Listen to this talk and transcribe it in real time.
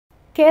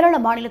கேரள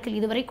மாநிலத்தில்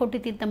இதுவரை கொட்டி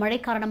தீர்த்த மழை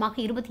காரணமாக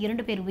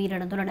 22 பேர்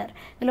உயிரிழந்துள்ளனர்.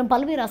 மேலும்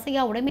பல்வேறு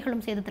அசையா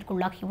உடைமைகளும்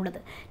சேதத்திற்குள்ளாகியுள்ளது.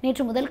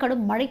 நேற்று முதல்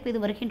கடும் மழை பெய்து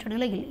வருகின்ற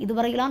நிலையில்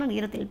இதுவரையிலான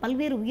நேரத்தில்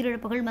பல்வேறு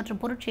உயிரிழப்புகள் மற்றும்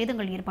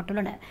பொருட்சேதங்கள்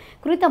ஏற்பட்டுள்ளன.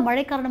 குறித்த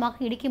மழை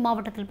காரணமாக இடுக்கி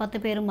மாவட்டத்தில்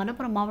 10 பேரும்,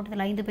 மலப்புரம்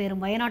மாவட்டத்தில் 5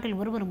 பேரும், வயநாட்டில்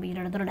ஒருவரும்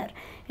உயிரிழந்துள்ளனர்.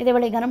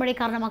 இதேவேளை கனமழை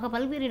காரணமாக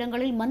பல்வேறு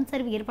இடங்களில் மண்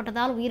சரிவு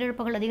ஏற்பட்டதால்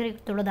உயிரிழப்புகள்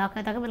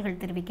அதிகரித்துள்ளதாக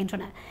தகவல்கள்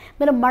தெரிவிக்கின்றன.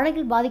 மேலும்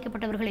மழையில்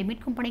பாதிக்கப்பட்டவர்களை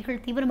மீட்கும்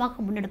பணிகள் தீவிரமாக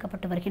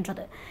முன்னெடுக்கப்பட்டு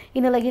வருகின்றது.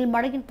 இந்நிலையில்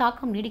மழையின்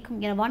தாக்கம்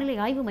நீடிக்கும் என வானிலை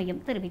ஆய்வு மையம்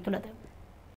தெரிவித்துள்ளது.